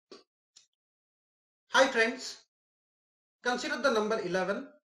Hi friends, consider the number 11.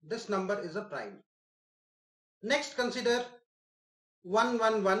 This number is a prime. Next consider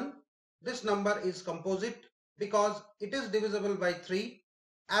 111. This number is composite because it is divisible by 3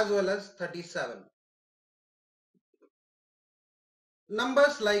 as well as 37.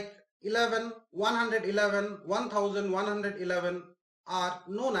 Numbers like 11, 111, 1111 are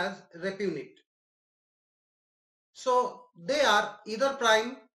known as repunit. So they are either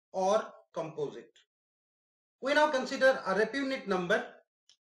prime or composite. We now consider a repunit number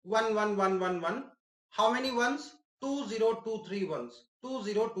 11111. How many ones? 2023 ones.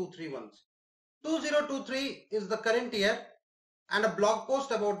 2023 ones. 2023 is the current year, and a blog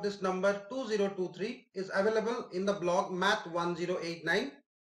post about this number 2023 is available in the blog 𝗏𝗏1089.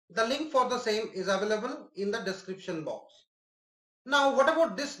 The link for the same is available in the description box. Now what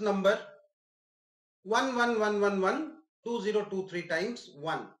about this number 11111, 2023 times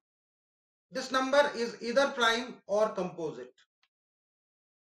 1? This number is either prime or composite.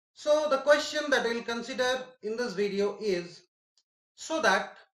 So the question that we will consider in this video is, so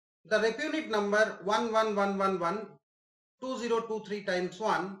that the repunit number 11111, 2023 times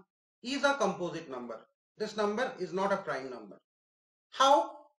 1 is a composite number. This number is not a prime number.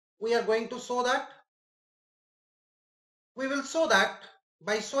 How we are going to show that? We will show that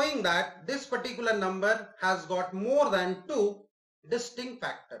by showing that this particular number has got more than 2 distinct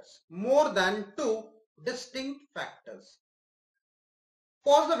factors. More than 2 distinct factors.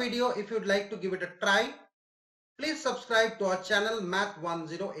 Pause the video if you would like to give it a try. Please subscribe to our channel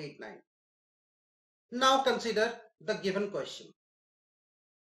𝗏𝗏1089. Now consider the given question.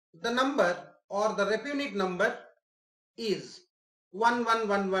 The number or the repunit number is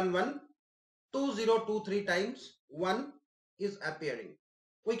 11111, 2023 times 1 is appearing.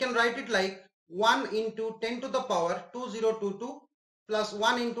 We can write it like 1 into 10 to the power 2022 plus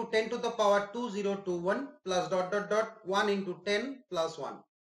 1 into 10 to the power 2021 plus ... 1 into 10 plus 1.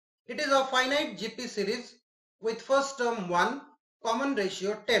 It is a finite GP series with first term 1, common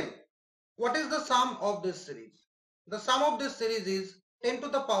ratio 10. What is the sum of this series? The sum of this series is 10 to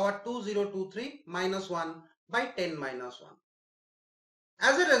the power 2023 minus 1 by 10 minus 1.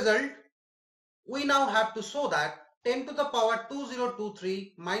 As a result, we now have to show that 10 to the power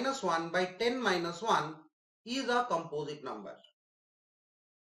 2023 minus 1 by 10 minus 1 is a composite number.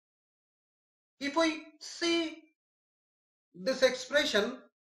 If we see this expression,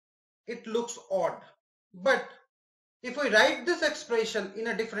 it looks odd. But if we write this expression in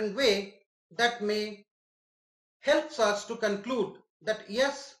a different way, that may help us to conclude that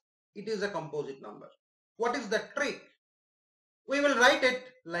yes, it is a composite number. What is the trick? We will write it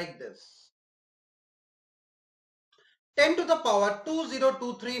like this. 10 to the power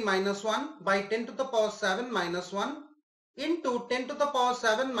 2023 minus 1 by 10 to the power 7 minus 1 into 10 to the power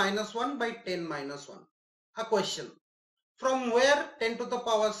 7 minus 1 by 10 minus 1. A question. From where 10 to the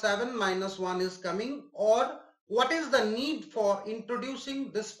power 7 minus 1 is coming, or what is the need for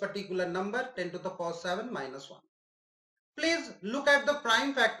introducing this particular number 10 to the power 7 minus 1? Please look at the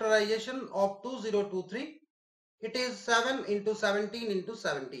prime factorization of 2023. It is 7 into 17 into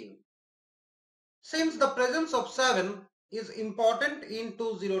 17. Since the presence of 7 is important in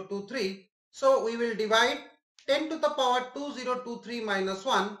 2023, so we will divide 10 to the power 2023 minus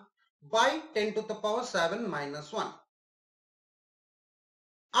 1 by 10 to the power 7 minus 1.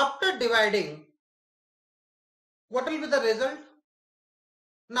 After dividing, what will be the result?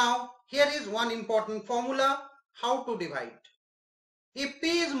 Now, here is one important formula how to divide. If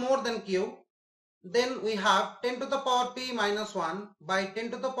P is more than Q, then we have 10 to the power P minus 1 by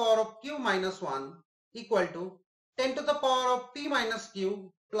 10 to the power of Q minus 1 equal to 10 to the power of P minus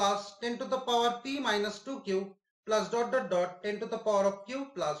Q plus 10 to the power P minus 2Q plus ... 10 to the power of Q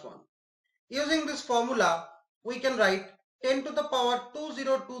plus 1. Using this formula, we can write 10 to the power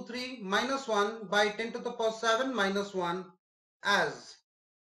 2023 minus 1 by 10 to the power 7 minus 1 as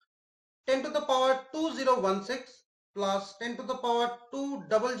 10 to the power 2016 plus 10 to the power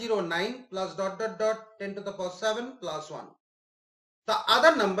 2009 plus ... 10 to the power 7 plus 1. The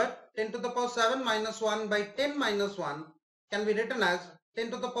other number 10 to the power 7 minus 1 by 10 minus 1 can be written as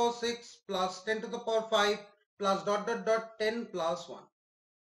 10 to the power 6 plus 10 to the power 5 plus ... 10 plus 1.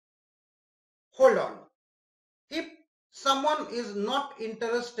 Hold on. If someone is not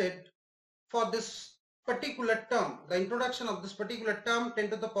interested for this particular term, the introduction of this particular term 10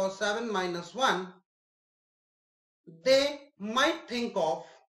 to the power 7 minus 1, they might think of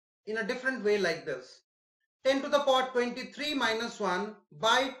in a different way like this. 10 to the power 23 minus 1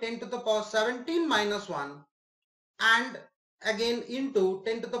 by 10 to the power 17 minus 1 and again into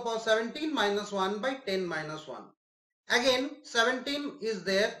 10 to the power 17 minus 1 by 10 minus 1. Again 17 is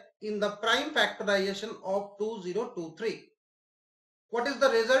there in the prime factorization of 2023. What is the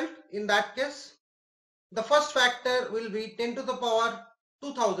result in that case? The first factor will be 10 to the power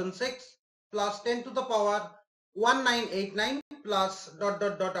 2006 plus 10 to the power 1989 plus dot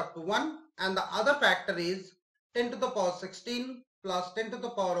dot dot up to 1, and the other factor is 10 to the power 16 plus 10 to the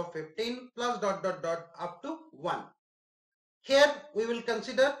power of 15 plus dot dot dot up to 1. Here we will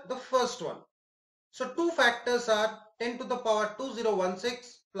consider the first one. So two factors are 10 to the power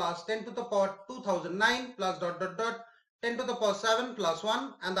 2016 plus 10 to the power 2009 plus dot dot dot 10 to the power 7 plus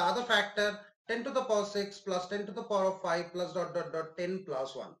 1, and the other factor 10 to the power 6 plus 10 to the power of 5 plus dot dot dot 10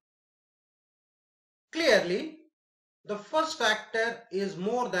 plus 1. Clearly, the first factor is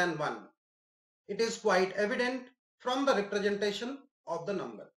more than 1. It is quite evident from the representation of the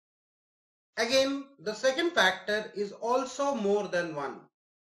number. Again, the second factor is also more than 1,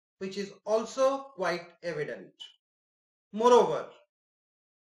 which is also quite evident. Moreover,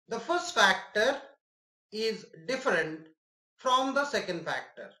 the first factor is different from the second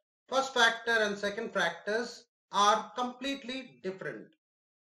factor. First factor and second factors are completely different.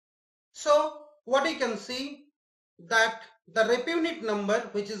 So what you can see, that the repunit number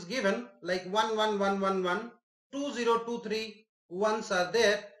which is given like 11111, 2023 ones are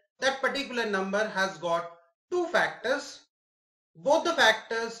there, that particular number has got two factors. Both the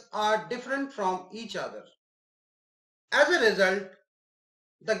factors are different from each other. As a result,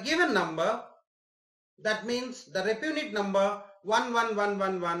 the given number, that means the repunit number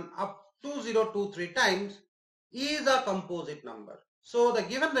 11111 up 2023 times, is a composite number. So the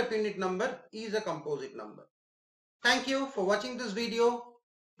given repunit number is a composite number. Thank you for watching this video.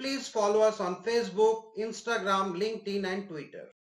 Please follow us on Facebook, Instagram, LinkedIn and Twitter.